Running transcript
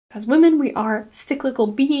As women, we are cyclical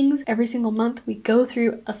beings. Every single month we go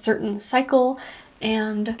through a certain cycle,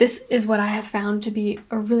 and this is what I have found to be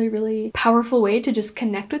a really, really powerful way to just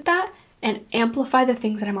connect with that and amplify the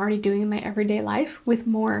things that I'm already doing in my everyday life with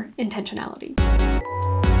more intentionality.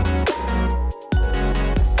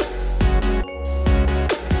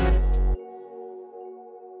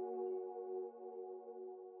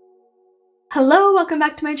 Hello, welcome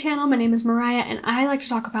back to my channel. My name is Mariah and I like to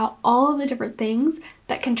talk about all of the different things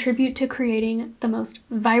that contribute to creating the most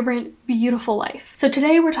vibrant, beautiful life. So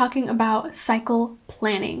today we're talking about cycle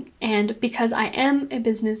planning, and because I am a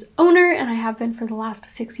business owner and I have been for the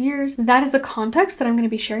last 6 years, that is the context that I'm going to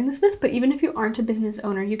be sharing this with. But even if you aren't a business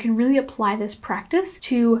owner, you can really apply this practice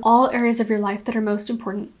to all areas of your life that are most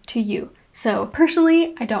important to you. So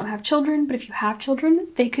personally, I don't have children, but if you have children,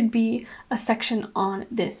 they could be a section on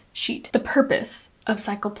this sheet. The purpose of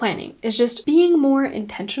cycle planning is just being more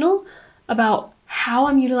intentional about how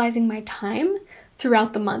I'm utilizing my time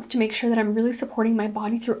throughout the month to make sure that I'm really supporting my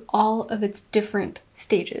body through all of its different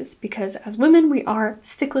stages. Because as women, we are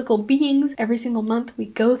cyclical beings. Every single month we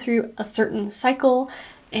go through a certain cycle,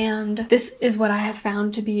 and this is what I have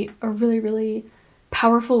found to be a really, really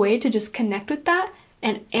powerful way to just connect with that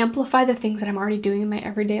and amplify the things that I'm already doing in my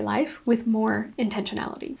everyday life with more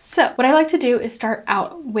intentionality. So what I like to do is start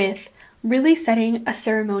out with really setting a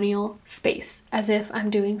ceremonial space, as if I'm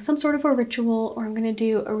doing some sort of a ritual or I'm gonna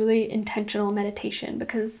do a really intentional meditation,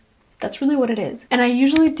 because that's really what it is. And I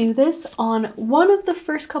usually do this on one of the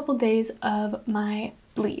first couple days of my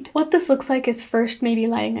bleed. What this looks like is first maybe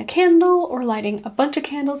lighting a candle or lighting a bunch of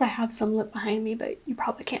candles. I have some lit behind me, but you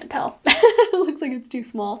probably can't tell. It looks like it's too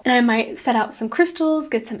small. And I might set out some crystals,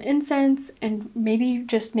 get some incense, and maybe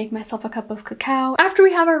just make myself a cup of cacao. After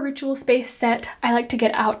we have our ritual space set, I like to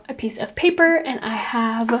get out a piece of paper, and I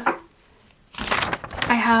have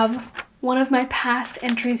one of my past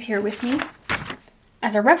entries here with me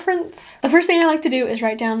as a reference. The first thing I like to do is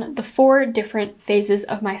write down the 4 different phases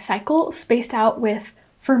of my cycle, spaced out with,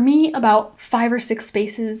 for me, about 5 or 6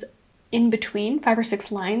 spaces in between, 5 or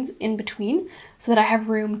 6 lines in between, so that I have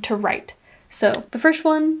room to write. So the first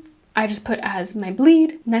one I just put as my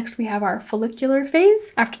bleed. Next we have our follicular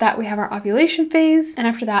phase. After that we have our ovulation phase, and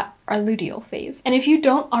after that our luteal phase. And if you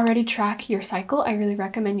don't already track your cycle, I really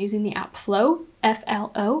recommend using the app Flow,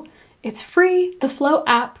 F-L-O. It's free. The Flow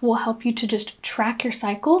app will help you to just track your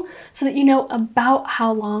cycle so that you know about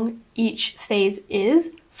how long each phase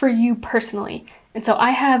is for you personally. And so I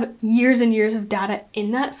have years and years of data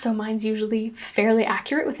in that, so mine's usually fairly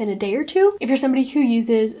accurate within a day or two. If you're somebody who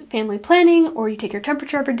uses family planning, or you take your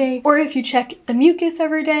temperature every day, or if you check the mucus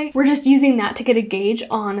every day, we're just using that to get a gauge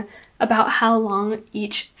on about how long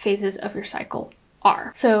each phases of your cycle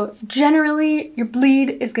are. So generally your bleed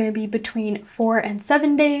is going to be between 4 and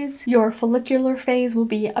 7 days. Your follicular phase will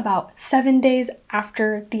be about 7 days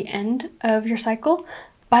after the end of your cycle.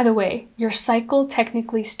 By the way, your cycle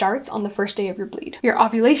technically starts on the first day of your bleed. Your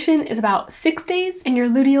ovulation is about 6 days, and your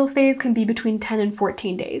luteal phase can be between 10 and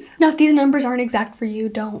 14 days. Now, if these numbers aren't exact for you,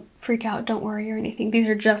 don't freak out, don't worry or anything. These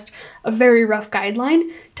are just a very rough guideline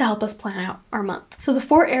to help us plan out our month. So the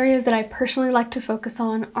 4 areas that I personally like to focus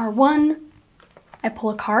on are: 1, I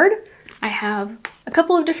pull a card. I have a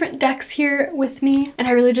couple of different decks here with me, and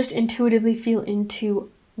I really just intuitively feel into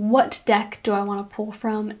what deck do I want to pull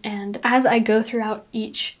from. And as I go throughout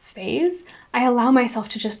each phase, I allow myself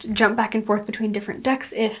to just jump back and forth between different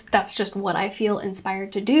decks if that's just what I feel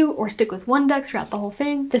inspired to do, or stick with one deck throughout the whole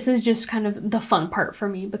thing. This is just kind of the fun part for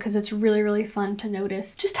me, because it's really, really fun to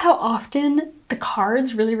notice just how often the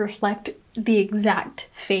cards really reflect the exact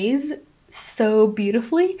phase so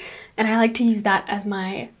beautifully. And I like to use that as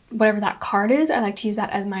my, whatever that card is, I like to use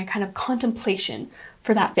that as my kind of contemplation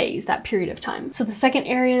for that phase, that period of time. So the second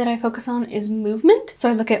area that I focus on is movement. So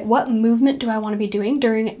I look at what movement do I want to be doing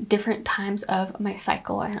during different times of my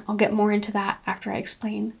cycle, and I'll get more into that after I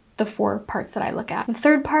explain the 4 parts that I look at. The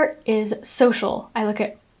third part is social. I look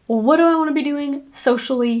at, well, what do I want to be doing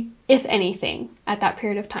socially, if anything, at that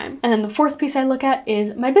period of time. And then the 4th piece I look at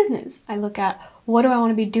is my business. I look at, what do I want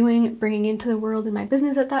to be doing, bringing into the world in my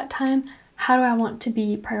business at that time? How do I want to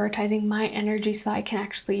be prioritizing my energy so that I can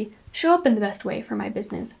actually show up in the best way for my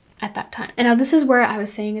business at that time? And now this is where I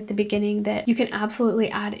was saying at the beginning that you can absolutely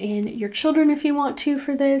add in your children if you want to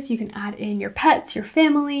for this. You can add in your pets, your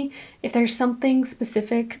family. If there's something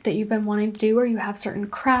specific that you've been wanting to do, or you have certain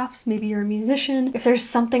crafts, maybe you're a musician, if there's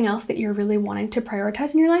something else that you're really wanting to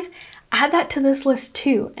prioritize in your life, add that to this list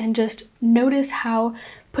too, and just notice how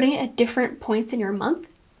putting it at different points in your month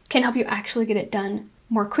can help you actually get it done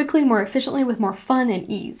more quickly, more efficiently, with more fun and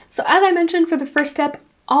ease. So as I mentioned, for the first step,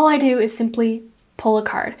 all I do is simply pull a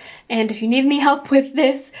card. And if you need any help with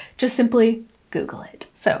this, just simply Google it.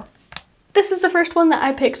 So this is the first one that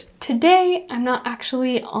I picked today. I'm not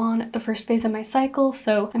actually on the first phase of my cycle,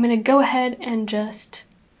 so I'm gonna go ahead and just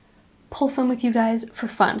pull some with you guys for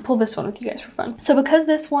fun. Pull this one with you guys for fun. So because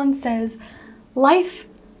this one says, life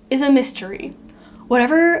is a mystery,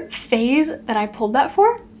 whatever phase that I pulled that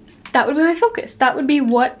for, that would be my focus. That would be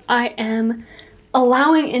what I am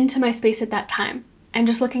allowing into my space at that time. I'm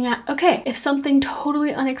just looking at, okay, if something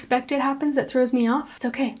totally unexpected happens that throws me off, it's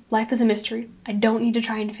okay. Life is a mystery. I don't need to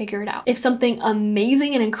try and figure it out. If something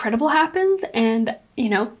amazing and incredible happens and, you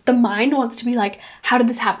know, the mind wants to be like, how did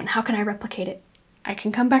this happen? How can I replicate it? I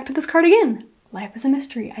can come back to this card again. Life is a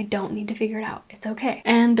mystery. I don't need to figure it out. It's okay.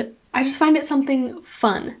 And I just find it something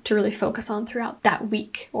fun to really focus on throughout that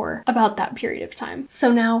week or about that period of time.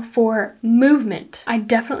 So now for movement, I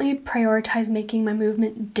definitely prioritize making my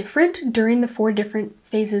movement different during the 4 different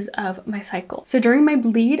phases of my cycle. So during my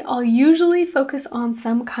bleed, I'll usually focus on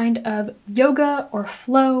some kind of yoga or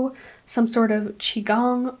flow, some sort of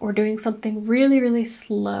qigong, or doing something really, really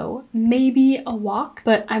slow, maybe a walk,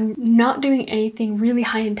 but I'm not doing anything really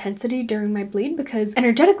high intensity during my bleed because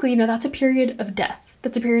energetically, you know, that's a period of death.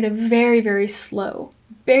 That's a period of very, very slow,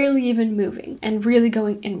 barely even moving and really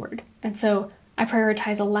going inward. And so I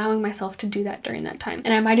prioritize allowing myself to do that during that time.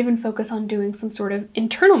 And I might even focus on doing some sort of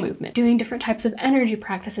internal movement, doing different types of energy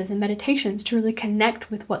practices and meditations to really connect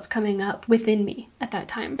with what's coming up within me at that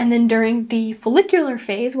time. And then during the follicular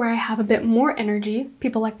phase where I have a bit more energy,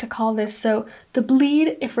 people like to call this, so the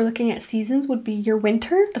bleed, if we're looking at seasons, would be your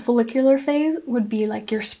winter. The follicular phase would be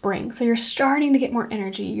like your spring. So you're starting to get more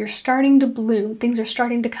energy, you're starting to bloom, things are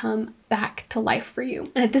starting to come back to life for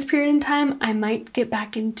you. And at this period in time, I might get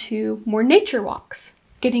back into more nature walks,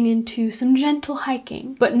 getting into some gentle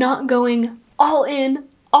hiking, but not going all in,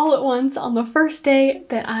 all at once on the first day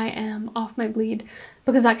that I am off my bleed,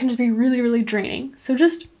 because that can just be really, really draining. So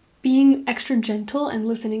just being extra gentle and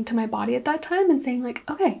listening to my body at that time and saying like,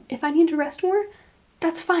 okay, if I need to rest more,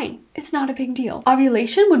 that's fine. It's not a big deal.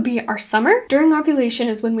 Ovulation would be our summer. During ovulation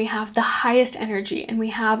is when we have the highest energy and we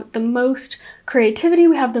have the most creativity,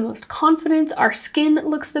 we have the most confidence, our skin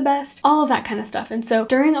looks the best, all of that kind of stuff. And so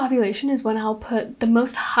during ovulation is when I'll put the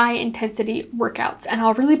most high intensity workouts and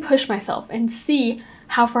I'll really push myself and see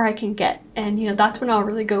how far I can get. And you know, that's when I'll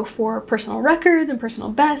really go for personal records and personal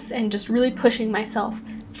bests and just really pushing myself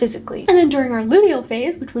physically. And then during our luteal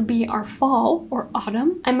phase, which would be our fall or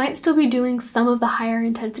autumn, I might still be doing some of the higher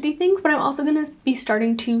intensity things, but I'm also going to be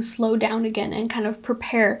starting to slow down again and kind of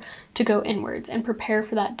prepare to go inwards and prepare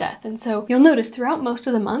for that death. And so you'll notice throughout most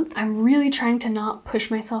of the month, I'm really trying to not push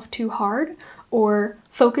myself too hard or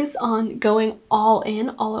focus on going all in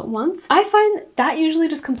all at once. I find that usually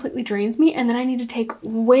just completely drains me, and then I need to take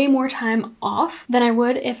way more time off than I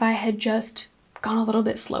would if I had just gone a little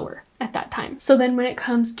bit slower at that time. So then when it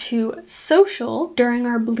comes to social, during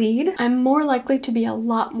our bleed, I'm more likely to be a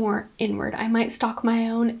lot more inward. I might stalk my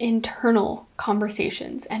own internal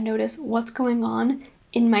conversations and notice what's going on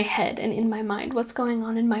in my head and in my mind, what's going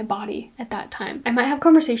on in my body at that time. I might have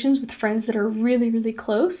conversations with friends that are really, really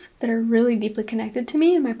close, that are really deeply connected to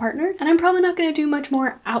me and my partner, and I'm probably not going to do much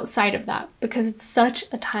more outside of that because it's such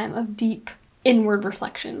a time of deep inward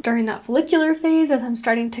reflection. During that follicular phase, as I'm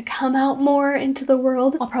starting to come out more into the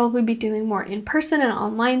world, I'll probably be doing more in-person and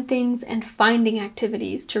online things and finding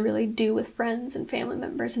activities to really do with friends and family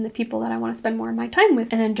members and the people that I want to spend more of my time with.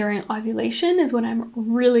 And then during ovulation is when I'm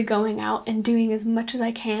really going out and doing as much as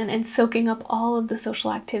I can and soaking up all of the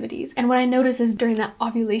social activities. And what I notice is during that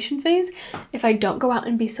ovulation phase, if I don't go out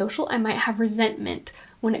and be social, I might have resentment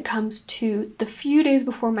when it comes to the few days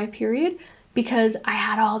before my period, because I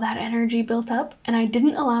had all that energy built up and I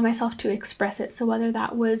didn't allow myself to express it. So whether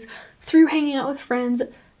that was through hanging out with friends,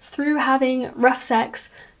 through having rough sex,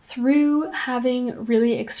 through having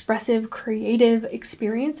really expressive, creative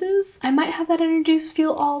experiences, I might have that energy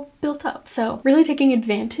feel all built up. So really taking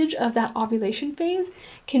advantage of that ovulation phase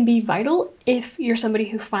can be vital if you're somebody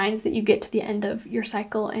who finds that you get to the end of your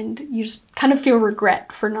cycle and you just kind of feel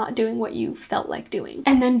regret for not doing what you felt like doing.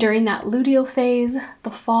 And then during that luteal phase,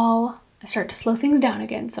 the fall, I start to slow things down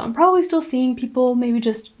again. So I'm probably still seeing people, maybe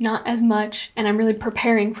just not as much, and I'm really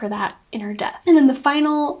preparing for that inner death. And then the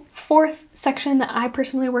final fourth section that I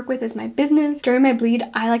personally work with is my business. During my bleed,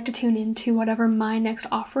 I like to tune into whatever my next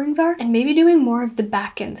offerings are and maybe doing more of the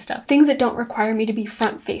back end stuff. Things that don't require me to be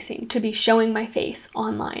front facing, to be showing my face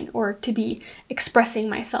online or to be expressing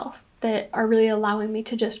myself, that are really allowing me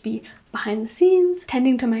to just be behind the scenes,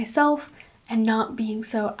 tending to myself, and not being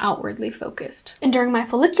so outwardly focused. And during my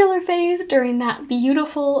follicular phase, during that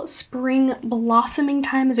beautiful spring blossoming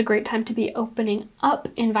time, is a great time to be opening up,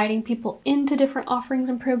 inviting people into different offerings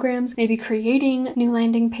and programs, maybe creating new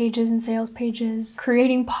landing pages and sales pages,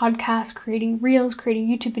 creating podcasts, creating reels, creating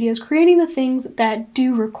YouTube videos, creating the things that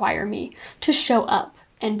do require me to show up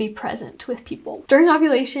and be present with people. During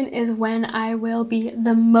ovulation is when I will be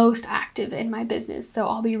the most active in my business. So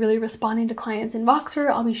I'll be really responding to clients in Voxer.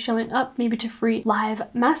 I'll be showing up maybe to free live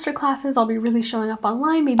masterclasses. I'll be really showing up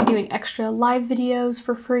online, maybe doing extra live videos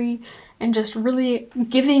for free, and just really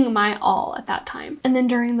giving my all at that time. And then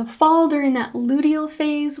during the fall, during that luteal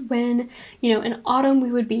phase, when, in autumn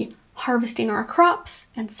we would be harvesting our crops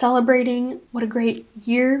and celebrating what a great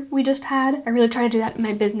year we just had. I really try to do that in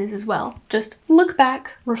my business as well. Just look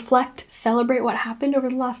back, reflect, celebrate what happened over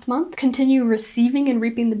the last month, continue receiving and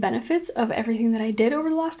reaping the benefits of everything that I did over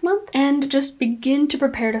the last month, and just begin to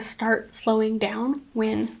prepare to start slowing down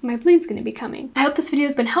when my bleed's going to be coming. I hope this video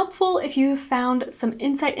has been helpful. If you found some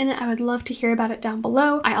insight in it, I would love to hear about it down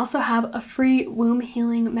below. I also have a free womb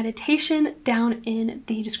healing meditation down in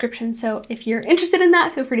the description. So if you're interested in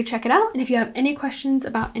that, feel free to check it out. And if you have any questions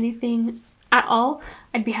about anything at all,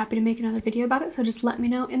 I'd be happy to make another video about it. So just let me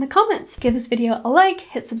know in the comments. Give this video a like,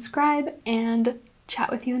 hit subscribe, and chat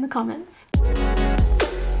with you in the comments.